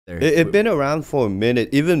It been around for a minute.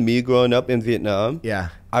 Even me growing up in Vietnam, Yeah.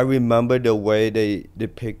 I remember the way they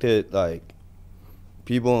depicted like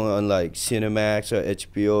people on like Cinemax or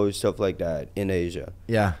HBO stuff like that in Asia.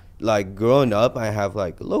 Yeah. Like growing up, I have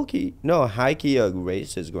like low key, no high key, a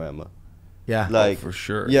racist grandma. Yeah. Like for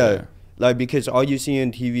sure. yeah, like because all you see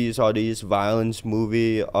on TV is all these violence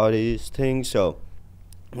movie, all these things. So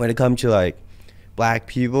when it comes to like black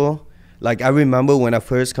people, like I remember when I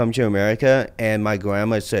first come to America and my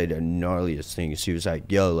grandma said the gnarliest thing. She was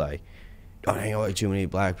like, yo, like, don't hang out with too many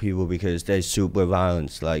black people because they're super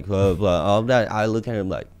violent, like blah, blah, blah. All that. I look at him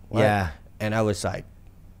like, what? Yeah. And I was like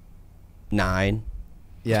 9.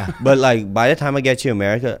 Yeah. But like by the time I get to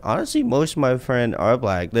America, honestly, most of my friends are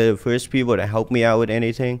black. They're the first people to help me out with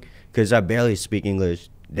anything because I barely speak English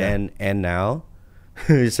then and now.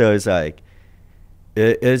 So it's like,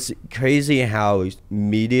 it's crazy how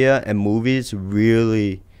media and movies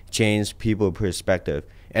really change people's perspective.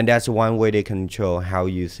 And that's one way they control how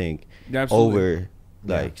you think. Absolutely. Over,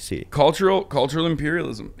 like, see. Cultural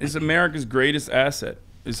imperialism is America's greatest asset.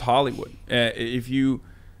 Is Hollywood. If you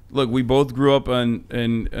look, we both grew up on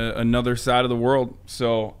another side of the world,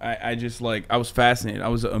 so I just like I was fascinated. I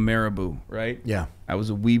was a marabou, right? Yeah. I was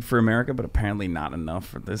a weeb for America, but apparently not enough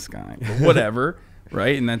for this guy. But whatever,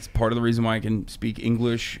 right? And that's part of the reason why I can speak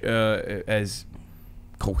English as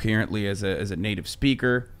coherently as a native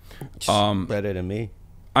speaker. Better than me.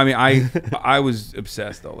 I mean, I was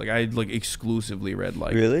obsessed though. Like I like exclusively read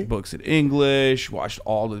like Really? books in English, watched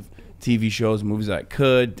all the TV shows, movies I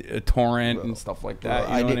could, torrent and stuff like that.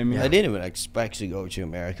 You know what I mean? I didn't even expect to go to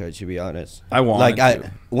America, to be honest. I wanted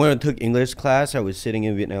to. When I took English class, I was sitting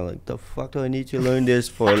in Vietnam like, the fuck do I need to learn this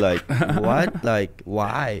for? Like, what? Like,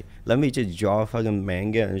 why? Let me just draw fucking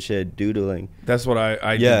manga and shit, doodling. That's what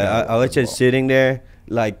I did. Yeah, I was just sitting there,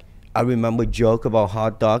 like, I remember joke about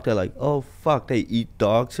hot dog. They're like, oh, fuck, they eat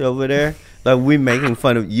dogs over there. Like, we're making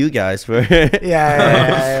fun of you guys for it.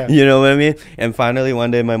 Yeah. You know what I mean? And finally,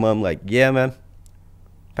 one day, my mom like, yeah, man,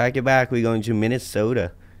 pack it back. We're going to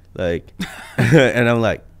Minnesota. Like, and I'm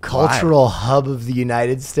like, Cultural hub of the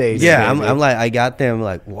United States. yeah, I'm like, I got them.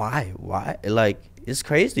 Like, why? Like, it's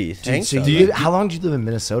crazy. Thanks. How long did you live in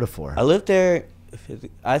Minnesota for? I lived there,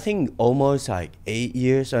 I think almost like 8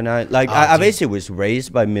 years or 9. Like I basically was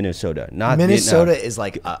raised by Minnesota, not Minnesota Vietnam. is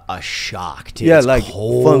like a shock, dude. Yeah, it's like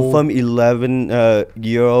cold. from 11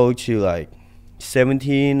 year old to like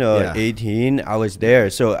 17 or 18, I was there.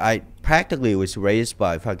 So I practically was raised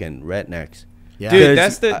by fucking rednecks. Yeah. Dude,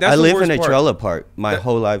 that's I the live worst in a part. trailer park my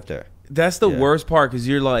whole life there. That's the Yeah. worst part because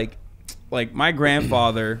you're like my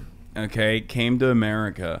grandfather, okay, came to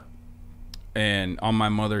America, and on my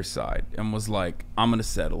mother's side, and was like, I'm gonna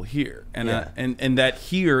settle here, and and that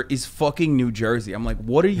here is fucking New Jersey. I'm like,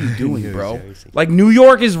 what are you doing, bro? Jersey. Like New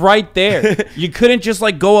York is right there. You couldn't just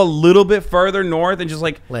like go a little bit further north and just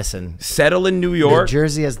like Listen, settle in New New York.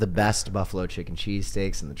 Jersey has the best buffalo chicken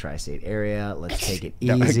cheesesteaks in the tri-state area. Let's take it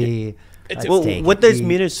easy. Well, what does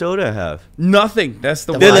Minnesota have? Nothing. That's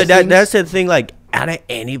the The worst. That's the thing. Like, out of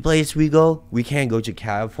any place we go, we can't go to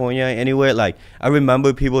California anywhere. Like, I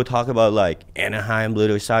remember people talk about like Anaheim,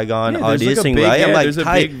 Little Saigon, Yeah, all there's like these a things, big- right? yeah, I'm like, there's a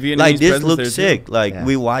tight. big Vietnamese Like, this presence looks there, too. sick. Like, Yeah.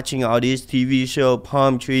 we watching all these TV show,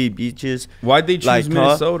 palm tree beaches. Why'd they choose like,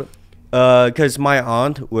 Minnesota? Because my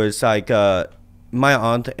aunt was like, my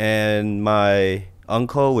aunt and my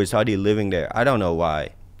uncle was already living there. I don't know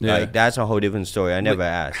why. Yeah. Like, that's a whole different story. I never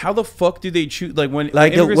asked. How the fuck do they choose? Like when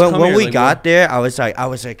Like immigrants come when here, we like, got there, I was like, I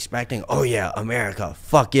was expecting, oh yeah, America,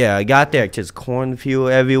 fuck yeah. I got there, just cornfield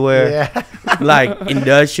everywhere, Yeah. like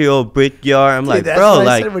industrial brickyard. I'm Dude, like, that's bro, what I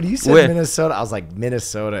like, said. When you said where- Minnesota, I was like,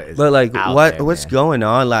 Minnesota is. but like, out what's there, man. going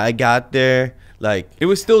on? Like, I got there, like, it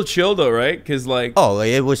was still chill though, right? Because like, oh, like,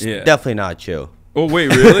 it was Yeah. definitely not chill. oh wait,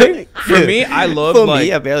 really? For me, I loved For me,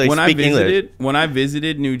 like I barely when I speak English.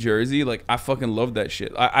 visited New Jersey. Like I fucking loved that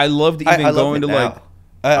shit. I loved even I love going it to now. like.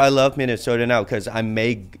 I love Minnesota now because I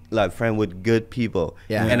make like friend with good people.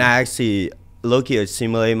 Yeah. And I actually low-key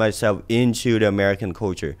assimilate myself into the American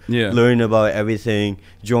culture. Yeah. Learn about everything,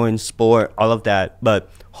 join sport, all of that. But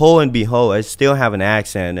whole and behold, I still have an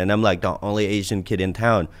accent, and I'm like the only Asian kid in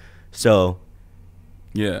town. So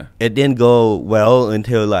Yeah. it didn't go well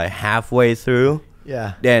until like halfway through.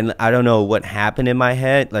 Yeah. Then I don't know what happened in my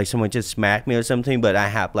head. Like someone just smacked me or something, but I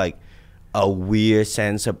have like a weird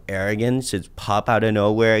sense of arrogance just pop out of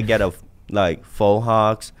nowhere. Get a like faux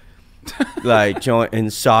hawks, like join in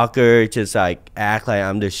soccer, just like act like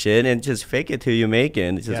I'm the shit and just fake it till you make it.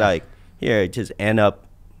 And it's just Yeah. like here, just end up,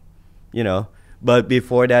 you know. But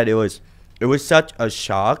before that, it was such a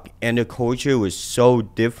shock, and the culture was so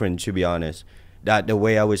different, to be honest. that the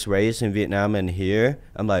way I was raised in Vietnam and here,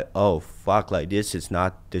 I'm like, oh fuck, like this is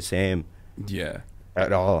not the same. Yeah.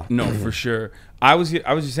 At all. No, for sure. I was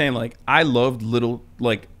just saying, like, I loved little,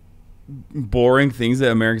 like, boring things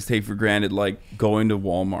that Americans take for granted, like going to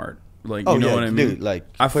Walmart. Like, you know what I mean? Dude, like,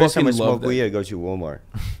 I first time I fucking love smoke that. weed, I go to Walmart.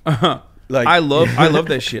 Like, I love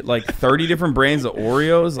that shit. Like 30 different brands of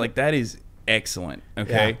Oreos, like that is excellent.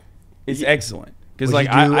 Okay, Yeah. it's excellent because What'd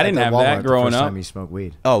like you do I at didn't the have Walmart that the growing first up. time you smoke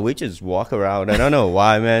weed? Oh, we just walk around. I don't know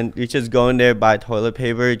why, man. We just go in there, buy toilet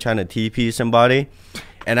paper, trying to TP somebody.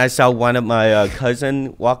 And I saw one of my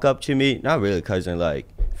cousin walk up to me. Not really cousin, like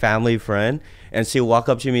family friend. And she walk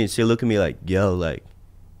up to me and she look at me like, yo, like,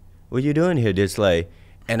 what you doing here this late?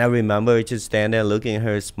 And I remember just stand there looking at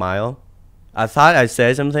her smile. I thought I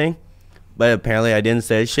said something, but apparently I didn't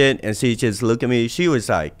say shit. And she just looked at me. She was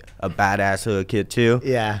like a badass little kid too.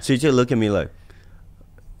 Yeah. She just looked at me like,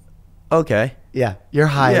 okay. Yeah. You're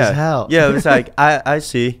high as hell. Yeah, it was like, I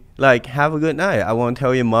see. Like, have a good night. I won't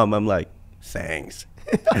tell your mom. I'm like, thanks.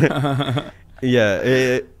 Yeah,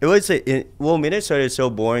 it was, well, Minnesota is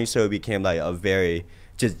so boring, so it became like a very,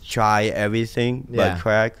 just try everything, Yeah. but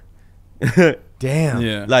crack. Damn.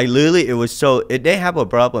 Yeah, Like, literally, it was so, they have a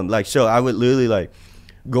problem. Like, so I would literally, like,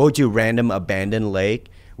 go to random abandoned lake.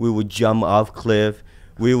 We would jump off cliff.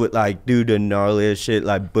 We would, like, do the gnarliest shit,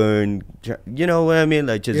 like, burn, you know what I mean?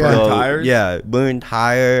 Like, just Yeah. go. Burn tires? Yeah, burn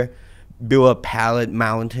tire, build a pallet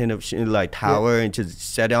mountain of shit, like, tower, and just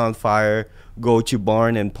set it on fire. Go to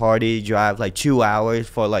barn and party, drive, like, 2 hours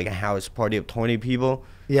for, like, a house party of 20 people.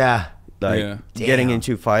 Yeah. Like, Yeah. getting Damn.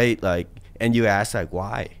 into fight, like, and you ask, like,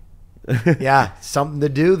 why? Yeah. Something to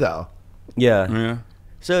do though. Yeah. yeah.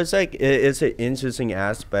 So it's like it's an interesting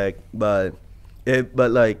aspect, but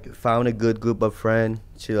like found a good group of friends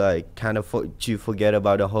to like kind of to forget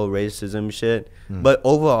about the whole racism shit. But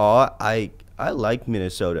overall, I like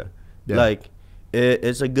Minnesota. Yeah. Like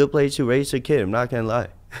it's a good place to raise a kid. I'm not gonna lie.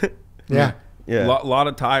 Yeah. Yeah, Lot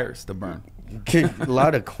of tires to burn. a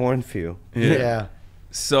lot of cornfield. Yeah.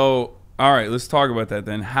 So, all right, let's talk about that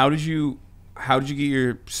then. How did you get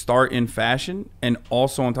your start in fashion? And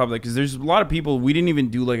also on top of that, because there's a lot of people, we didn't even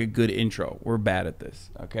do like a good intro. We're bad at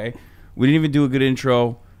this, okay? We didn't even do a good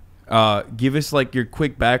intro. Give us like your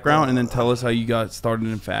quick background and then tell us how you got started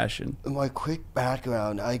in fashion. My quick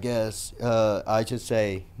background, I guess, I should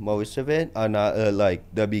say most of it, or not like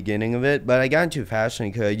the beginning of it. But I got into fashion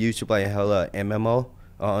because I used to play hella MMO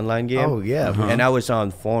online game. Oh yeah. Uh-huh. And I was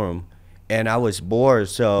on forum, and I was bored.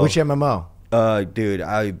 So, Which MMO? dude,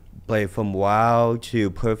 I played from WoW to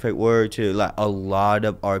Perfect World to like a lot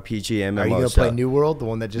of RPG MMO Are you gonna stuff. play New World, the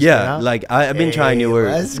one that just came Yeah, out? like I've been trying Hey, New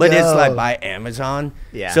World, let's but it's like go. by Amazon.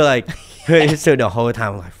 Yeah. So like, so the whole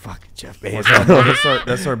time I'm like, fuck Jeff Bezos.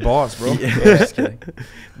 That's our boss, bro. Yeah. Just kidding.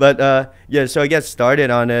 But yeah, so I got started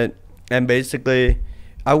on it, and basically,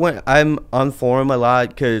 I'm on forum a lot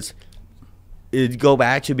because it go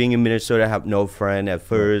back to being in Minnesota. I have no friend at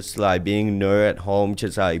first, like being a nerd at home,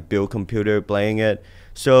 just like build computer, playing it.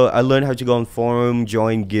 So I learned how to go on forum,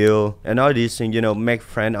 join guild, and all these things, you know, make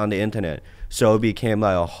friend on the internet. So it became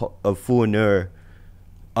like a full nerd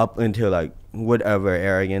up until like whatever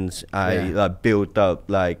arrogance I like, built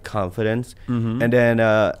up, like confidence. Mhm. And then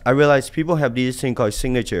I realized people have these thing called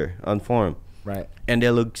signature on forum, Right. and they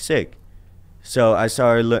look sick. So I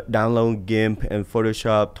started downloading GIMP and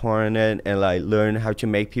Photoshop, torrent it, and like learn how to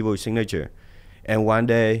make people's signature. And one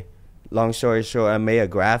day, long story short, I made a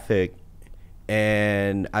graphic,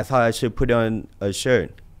 and I thought I should put on a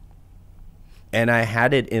shirt. And I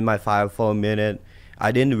had it in my file for a minute.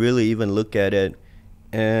 I didn't really even look at it.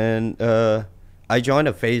 And I joined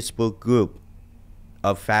a Facebook group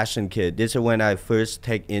of fashion kid. This is when I first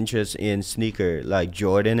take interest in sneaker, like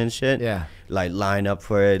Jordan and shit. Yeah. Like line up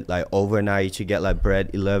for it, like overnight to get like Bread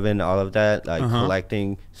 11, all of that, like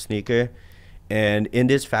collecting sneaker. And in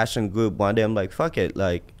this fashion group, one day I'm like, fuck it,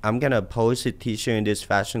 like I'm gonna post a t-shirt in this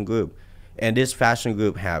fashion group. And this fashion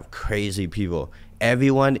group have crazy people.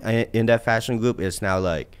 Everyone in that fashion group is now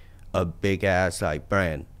like a big ass like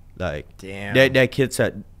brand. Like Damn. that kids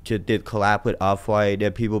that just did collab with Off-White,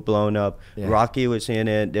 that people blown up. Yeah. Rocky was in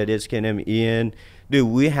it, that is kid named Ian. Dude,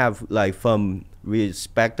 we have like from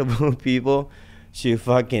respectable people to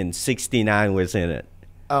fucking 69 was in it.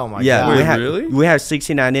 Oh my Yeah, god. we Wait, had really? we had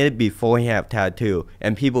 69 in it before he had tattoo,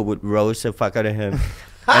 and people would roast the fuck out of him.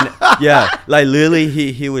 And yeah, like literally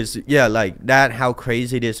he was, yeah, like that, how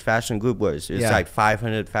crazy this fashion group was. It's Yeah. like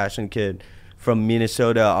 500 fashion kid from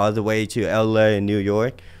Minnesota all the way to LA and New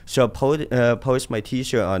York. So I post my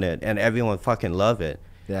t-shirt on it, and everyone fucking love it.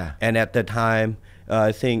 Yeah. And at the time,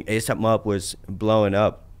 I think ASAP Mob was blowing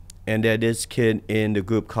up, and there's this kid in the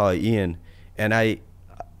group called Ian, and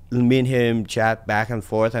me and him chat back and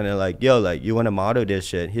forth, and they're like, yo, like, you want to model this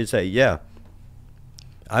shit? He's like, yeah,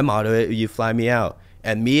 I model it, you fly me out.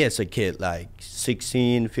 And me as a kid, like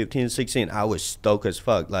 15, 16, I was stoked as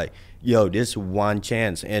fuck. Like, yo, this one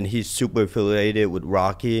chance. And he's super affiliated with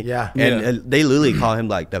Rocky. Yeah. And Yeah. they literally call him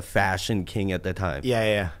like the fashion king at the time.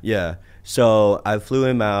 Yeah. Yeah. So I flew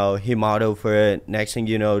him out. He modeled for it. Next thing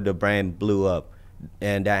you know, the brand blew up.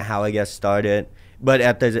 And that's how I got started. But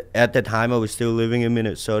at the time, I was still living in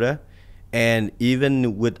Minnesota. And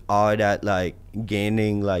even with all that, like,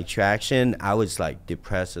 gaining, like, traction, I was, like,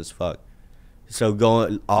 depressed as fuck. So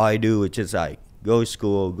all I do is just, like, go to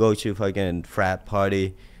school, go to fucking frat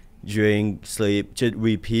party, drink, sleep, just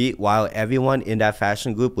repeat, while everyone in that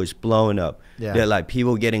fashion group was blowing up. Yeah. They're, like,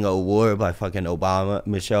 people getting an award by fucking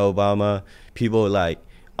Michelle Obama. People, like,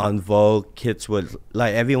 on Vogue, kids was,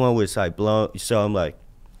 like, everyone was, like, blown. So I'm like,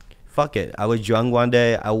 fuck it. I was drunk one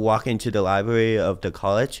day. I walk into the library of the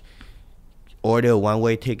college, order a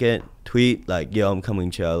one-way ticket, tweet, like, yo, I'm coming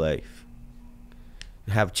to LA.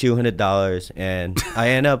 Have $200, and I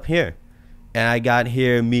end up here. And I got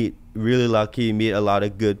here, really lucky, meet a lot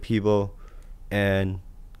of good people. And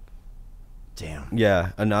Damn.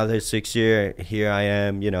 yeah, another 6 year, here I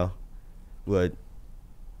am, you know, with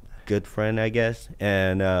good friend, I guess.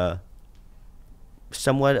 And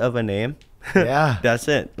somewhat of a name. Yeah. That's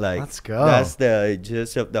it. Like, Let's go. That's the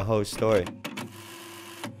gist of the whole story.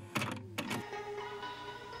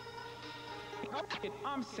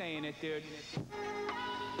 I'm saying it, dude.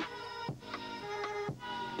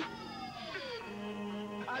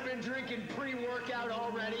 I've been drinking pre-workout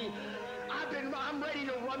already. I'm ready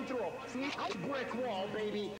to run through a brick wall, baby.